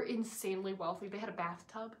were insanely wealthy. They had a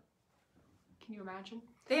bathtub. Can you imagine?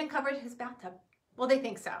 They uncovered his bathtub. Well, they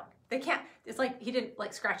think so. They can't, it's like he didn't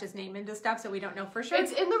like scratch his name into stuff, so we don't know for sure.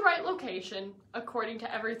 It's in the right location, according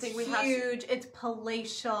to everything we have. Huge. It's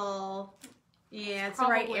palatial. Yeah, it's the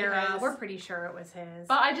right era. His. We're pretty sure it was his.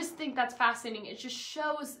 But I just think that's fascinating. It just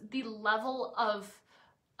shows the level of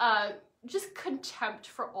just contempt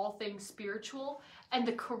for all things spiritual and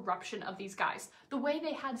the corruption of these guys. The way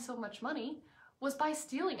they had so much money was by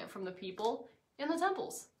stealing it from the people in the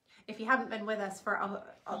temples. If you haven't been with us for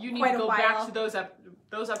you need to go back to those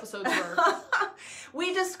episodes where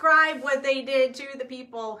we describe what they did to the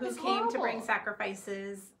people who came horrible. To bring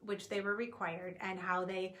sacrifices, which they were required, and how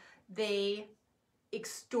they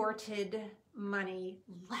extorted money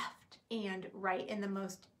left and right in the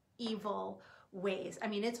most evil ways.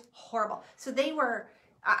 It's horrible. So they were,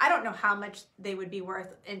 I don't know how much they would be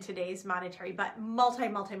worth in today's monetary, but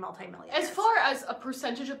multi-millionaires. As far as a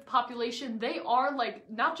percentage of the population, they are like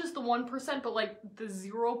not just the 1%, but like the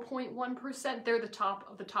 0.1%. They're the top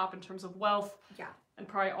of the top in terms of wealth. Yeah. And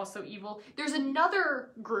probably also evil. There's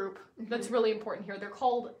another group that's really important here. They're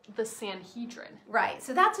called the Sanhedrin. Right.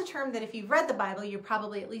 So that's a term that if you've read the Bible, you're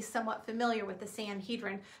probably at least somewhat familiar with the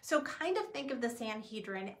Sanhedrin. So kind of think of the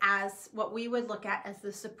Sanhedrin as what we would look at as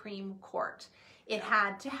the Supreme Court. It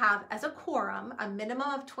had to have as a quorum a minimum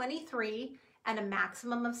of 23 and a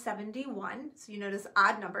maximum of 71. So you notice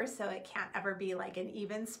odd numbers, so it can't ever be like an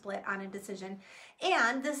even split on a decision.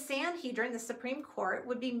 And the Sanhedrin, the Supreme Court,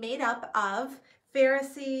 would be made up of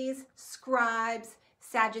Pharisees, scribes,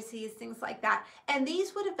 Sadducees, things like that. And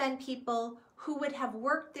these would have been people who would have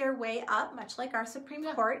worked their way up, much like our Supreme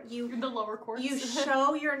Court. The lower courts. You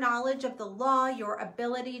show your knowledge of the law, your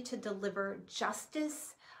ability to deliver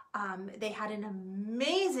justice. They had an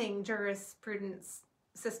amazing jurisprudence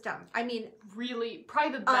system. Really,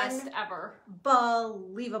 probably the best ever.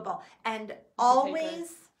 Unbelievable. And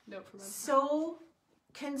always so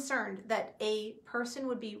concerned that a person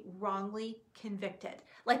would be wrongly convicted.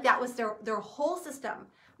 Like that was their whole system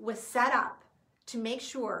was set up to make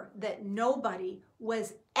sure that nobody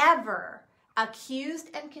was ever accused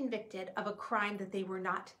and convicted of a crime that they were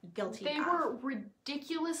not guilty of. They were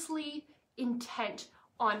ridiculously intent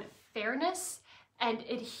on fairness and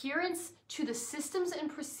adherence to the systems and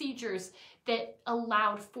procedures that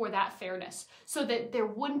allowed for that fairness, so that there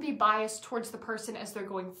wouldn't be bias towards the person as they're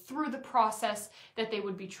going through the process, that they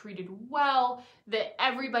would be treated well, that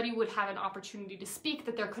everybody would have an opportunity to speak,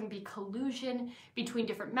 that there couldn't be collusion between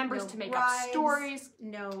different members to make up stories.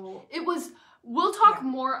 No. It was, we'll talk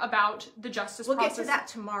more about the justice process. We'll get to that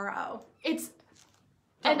tomorrow.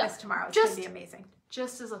 Don't miss tomorrow. It's going to be amazing.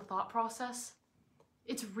 Just as a thought process,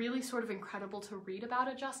 it's really sort of incredible to read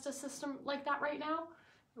about a justice system like that right now,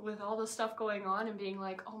 with all the stuff going on and being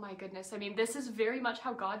like, oh my goodness. I mean, this is very much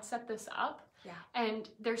how God set this up. Yeah. And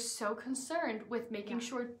they're so concerned with making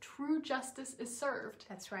sure true justice is served.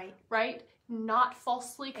 That's right. Right? Not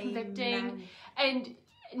falsely convicting and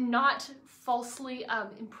not falsely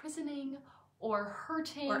imprisoning or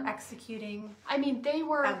hurting. Or executing. I mean, they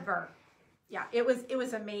were... Ever. Yeah, it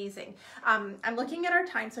was amazing. I'm looking at our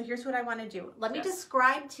time, so here's what I want to do. Let me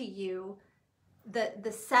describe to you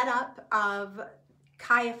the setup of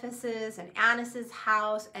Caiaphas's and Annas's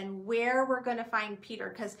house and where we're going to find Peter,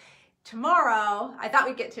 because tomorrow, I thought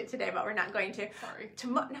we'd get to it today, but we're not going to. Sorry.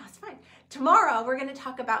 No, it's fine. Tomorrow, we're going to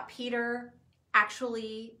talk about Peter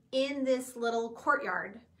actually in this little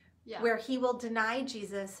courtyard where he will deny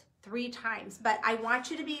Jesus 3 times. But I want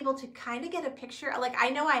you to be able to kind of get a picture. Like, I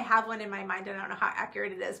know I have one in my mind. I don't know how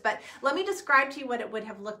accurate it is, but let me describe to you what it would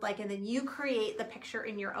have looked like, and then you create the picture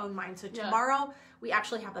in your own mind. So tomorrow, we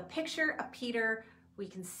actually have a picture of Peter. We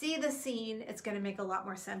can see the scene. It's going to make a lot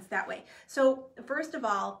more sense that way. So first of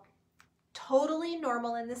all, totally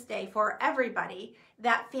normal in this day for everybody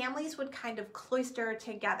that families would kind of cloister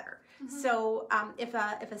together. So if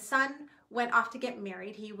a son went off to get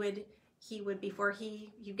married, he would before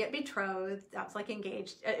you get betrothed, that was like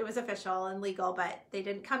engaged, it was official and legal, but they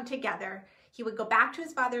didn't come together. He would go back to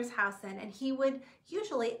his father's house then, and he would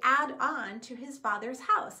usually add on to his father's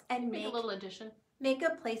house and make a little addition. Make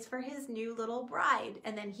a place for his new little bride.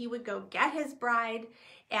 And then he would go get his bride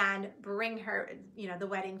and bring her, the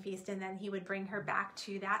wedding feast, and then he would bring her back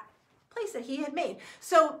to that place that he had made.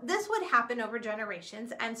 So this would happen over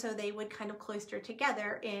generations, and so they would kind of cloister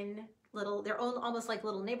together in their own, almost like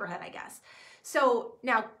little neighborhood, I guess. So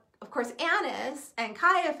now, of course, Annas and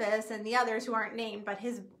Caiaphas and the others who aren't named, but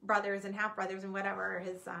his brothers and half-brothers and whatever,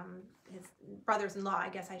 his brothers-in-law, I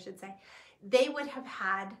guess I should say, they would have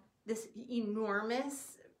had this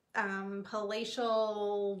enormous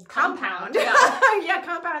palatial compound. Yeah,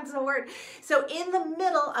 compound's the word. So in the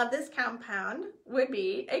middle of this compound would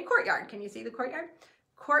be a courtyard. Can you see the courtyard?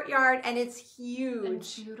 Courtyard, and it's huge.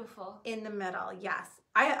 And beautiful. In the middle, yes.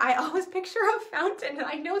 I always picture a fountain, and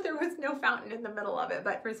I know there was no fountain in the middle of it,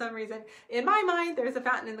 but for some reason, in my mind, there's a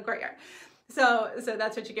fountain in the courtyard. So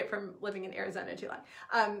that's what you get from living in Arizona too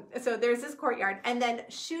long. So there's this courtyard, and then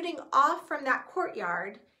shooting off from that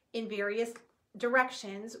courtyard in various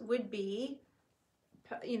directions would be,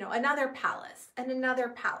 another palace and another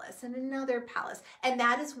palace and another palace. And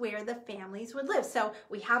that is where the families would live. So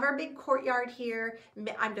we have our big courtyard here.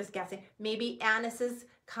 I'm just guessing. Maybe Annas's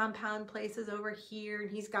compound place is over here,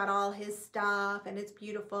 and he's got all his stuff, and it's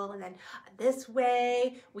beautiful. And then this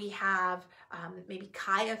way we have maybe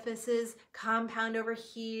Caiaphas's compound over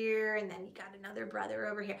here, and then you got another brother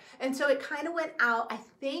over here. And so it kind of went out, I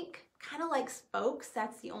think, kind of like spokes.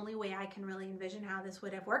 That's the only way I can really envision how this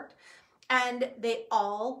would have worked. And they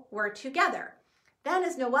all were together. Then,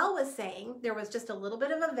 as Noelle was saying, there was just a little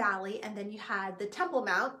bit of a valley, and then you had the Temple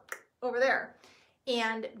Mount over there.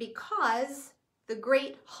 And because the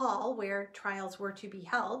great hall where trials were to be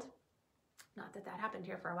held, not that that happened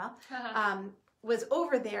here for a while, was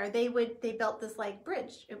over there, they built this like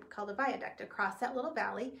bridge called a viaduct across that little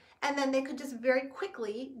valley, and then they could just very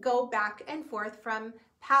quickly go back and forth from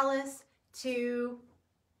palace to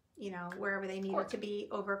wherever they needed to be,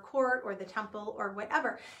 over court or the temple or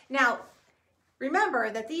whatever. Now,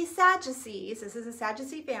 remember that these Sadducees, this is a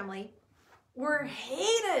Sadducee family, were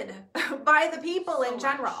hated by the people in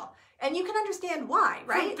general. And you can understand why,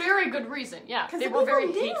 right? For very good reason, yeah. Because they were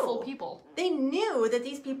very hateful people. They knew that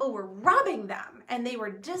these people were robbing them and they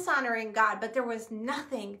were dishonoring God, but there was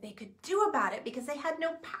nothing they could do about it because they had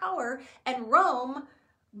no power, and Rome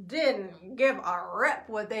didn't give a rip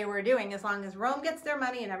what they were doing. As long as Rome gets their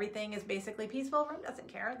money and everything is basically peaceful, Rome doesn't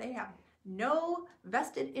care. They have no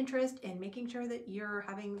vested interest in making sure that you're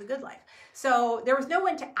having the good life. So there was no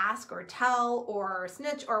one to ask or tell or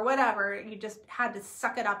snitch or whatever. You just had to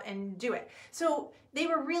suck it up and do it. So they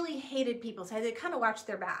were really hated people. So they kind of watched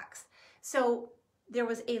their backs. So there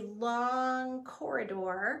was a long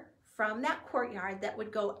corridor from that courtyard that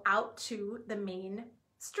would go out to the main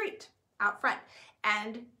street out front.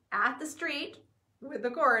 And at the street with the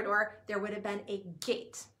corridor, there would have been a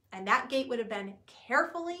gate. And that gate would have been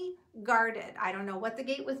carefully guarded. I don't know what the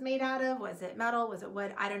gate was made out of. Was it metal? Was it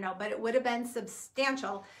wood? I don't know. But it would have been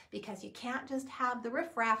substantial, because you can't just have the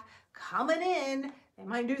riffraff coming in. They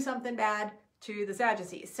might do something bad to the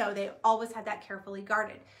Sadducees. So they always had that carefully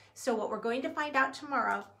guarded. So what we're going to find out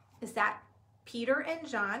tomorrow is that Peter and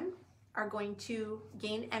John are going to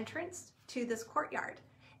gain entrance to this courtyard.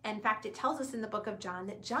 In fact, it tells us in the book of John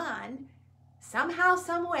that John, somehow,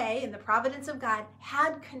 some way, in the providence of God,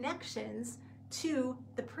 had connections to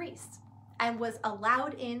the priests and was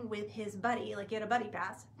allowed in with his buddy, like he had a buddy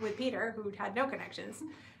pass with Peter, who had no connections.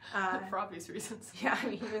 For obvious reasons. Yeah, I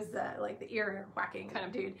mean, he was like the ear whacking kind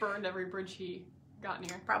of dude. Burned every bridge he got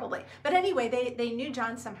near. Probably. But anyway, they knew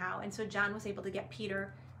John somehow, and so John was able to get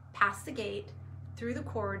Peter past the gate, through the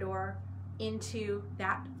corridor, into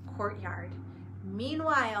that courtyard.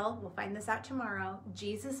 Meanwhile, we'll find this out tomorrow,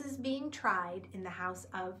 Jesus is being tried in the house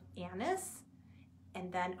of Annas,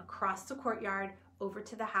 and then across the courtyard over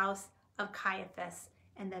to the house of Caiaphas,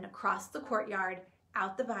 and then across the courtyard,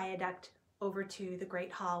 out the viaduct, over to the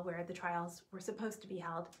great hall where the trials were supposed to be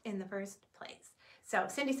held in the first place. So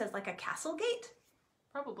Cindy says like a castle gate?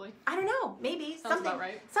 Probably. I don't know, maybe. Sounds about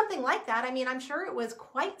right. Something like that. I mean, I'm sure it was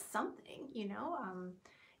quite something, you know.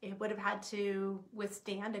 It would have had to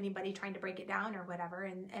withstand anybody trying to break it down or whatever.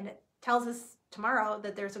 And it tells us tomorrow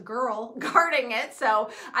that there's a girl guarding it. So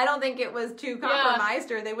I don't think it was too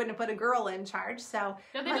compromised, or they wouldn't have put a girl in charge. So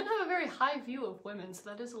yeah, they didn't have a very high view of women, so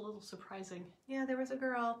that is a little surprising. Yeah, there was a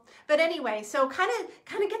girl. But anyway, so kind of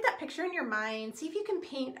get that picture in your mind. See if you can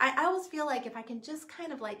paint. I always feel like if I can just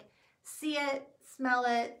kind of like see it, smell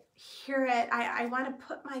it, hear it, I want to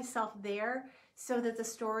put myself there so that the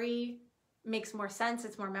story makes more sense,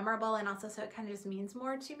 it's more memorable, and also so it kind of just means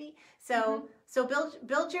more to me. So so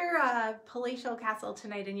build your palatial castle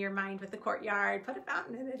tonight in your mind with the courtyard. Put a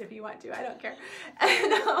fountain in it if you want to. I don't care.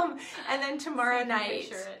 And then tomorrow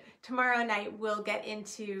night we'll get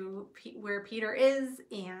into where Peter is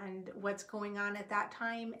and what's going on at that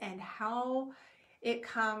time, and how it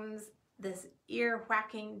comes this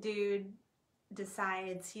ear-whacking dude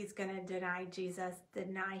decides he's going to deny Jesus,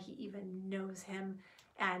 deny he even knows him,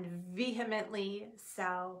 and vehemently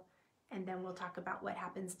so. And then we'll talk about what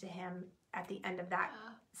happens to him at the end of that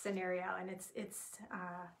scenario. And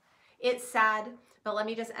it's sad, but let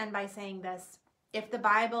me just end by saying this. If the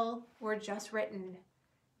Bible were just written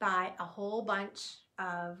by a whole bunch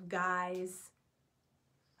of guys,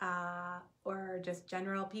 or just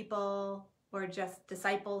general people, or just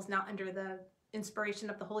disciples not under the inspiration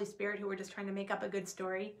of the Holy Spirit who were just trying to make up a good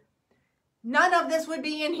story, none of this would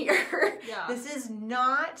be in here. Yeah. This is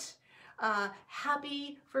not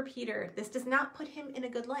happy for Peter. This does not put him in a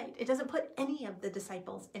good light. It doesn't put any of the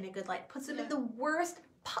disciples in a good light. It puts them in the worst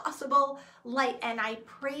possible light. And I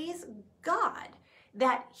praise God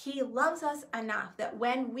that he loves us enough that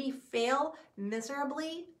when we fail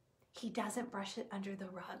miserably, he doesn't brush it under the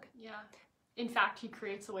rug. Yeah. In fact, he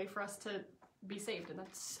creates a way for us to be saved, and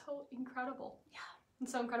that's so incredible. Yeah.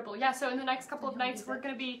 It's so incredible. Yeah, so in the next couple of nights, we're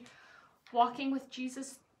going to be walking with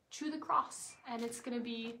Jesus to the cross, and it's going to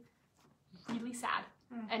be really sad.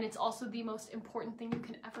 And it's also the most important thing you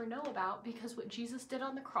can ever know about, because what Jesus did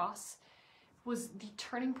on the cross was the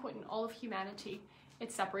turning point in all of humanity.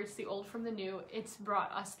 It separates the old from the new. It's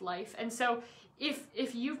brought us life. And so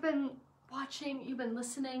if you've been watching, you've been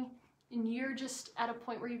listening, and you're just at a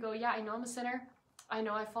point where you go, yeah, I know I'm a sinner. I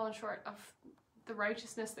know I've fallen short of the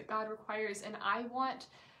righteousness that God requires, and I want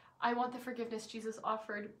the forgiveness Jesus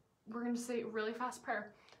offered. We're going to say a really fast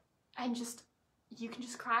prayer, and you can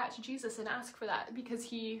just cry out to Jesus and ask for that, because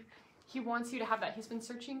he wants you to have that. He's been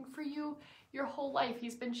searching for you your whole life.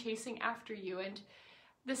 He's been chasing after you, and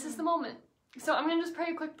this is the moment. So I'm going to just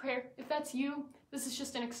pray a quick prayer. If that's you, this is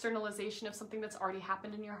just an externalization of something that's already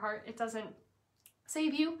happened in your heart. It doesn't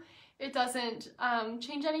save you. It doesn't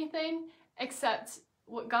change anything except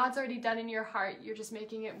what God's already done in your heart. You're just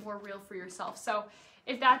making it more real for yourself. So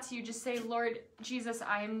if that's you, just say, Lord Jesus,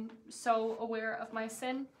 I'm so aware of my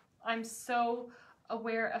sin. I'm so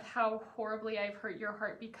aware of how horribly I've hurt your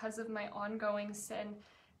heart because of my ongoing sin,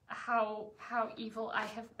 how evil I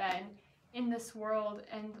have been in this world.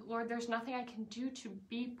 And Lord, there's nothing I can do to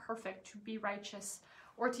be perfect, to be righteous,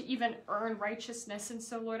 or to even earn righteousness. And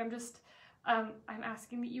so Lord, I'm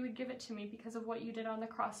asking that you would give it to me because of what you did on the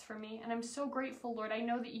cross for me. And I'm so grateful, Lord. I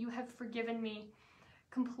know that you have forgiven me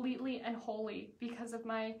completely and wholly because of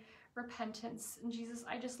my repentance. And Jesus,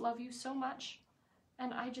 I just love you so much.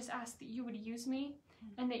 And I just ask that you would use me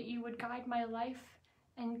and that you would guide my life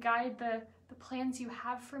and guide the plans you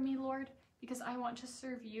have for me, Lord, because I want to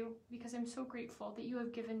serve you, because I'm so grateful that you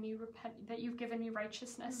have given me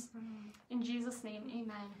righteousness. In Jesus' name,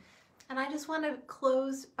 amen. And I just want to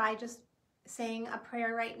close by just saying a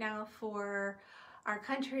prayer right now for our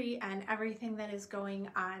country and everything that is going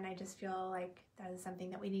on. I just feel like that is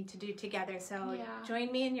something that we need to do together. So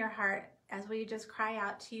join me in your heart as we just cry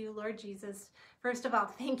out to you, Lord Jesus. First of all,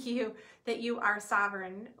 thank you that you are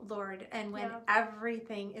sovereign, Lord. And when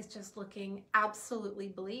everything is just looking absolutely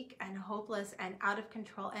bleak and hopeless and out of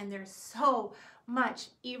control, and there's so much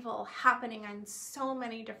evil happening on so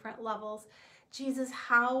many different levels, Jesus,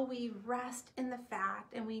 how we rest in the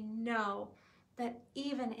fact, and we know that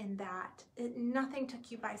even in that, nothing took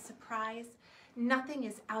you by surprise, nothing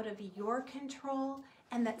is out of your control,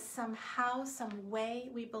 and that somehow, some way,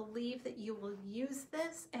 we believe that you will use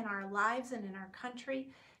this in our lives and in our country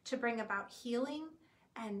to bring about healing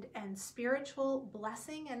and spiritual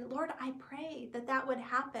blessing. And Lord, I pray that that would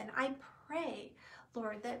happen. I pray,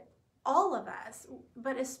 Lord, that all of us,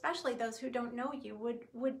 but especially those who don't know you,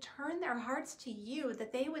 would turn their hearts to you,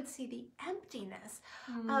 that they would see the emptiness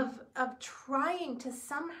of trying to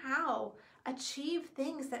somehow achieve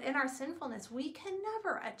things that in our sinfulness we can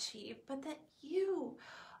never achieve, but that you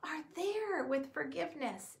are there with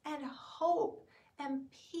forgiveness and hope and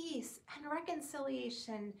peace and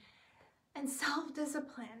reconciliation and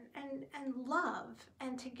self-discipline and love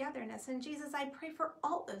and togetherness. And Jesus, I pray for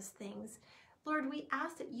all those things. Lord, we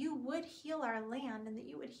ask that you would heal our land and that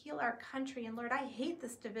you would heal our country. And Lord, I hate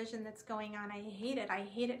this division that's going on. I hate it. I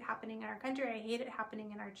hate it happening in our country. I hate it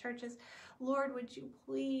happening in our churches. Lord, would you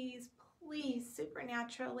please, please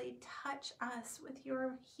supernaturally touch us with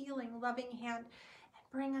your healing, loving hand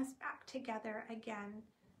and bring us back together again.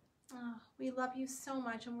 Oh, we love you so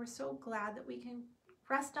much, and we're so glad that we can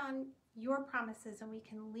rest on your promises and we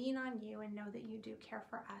can lean on you and know that you do care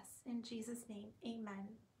for us. In Jesus' name, amen.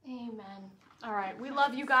 Amen. All right. We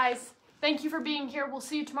love you guys. Thank you for being here. We'll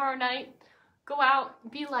see you tomorrow night. Go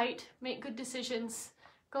out, be light, make good decisions,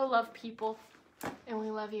 go love people, and we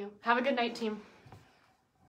love you. Have a good night, team.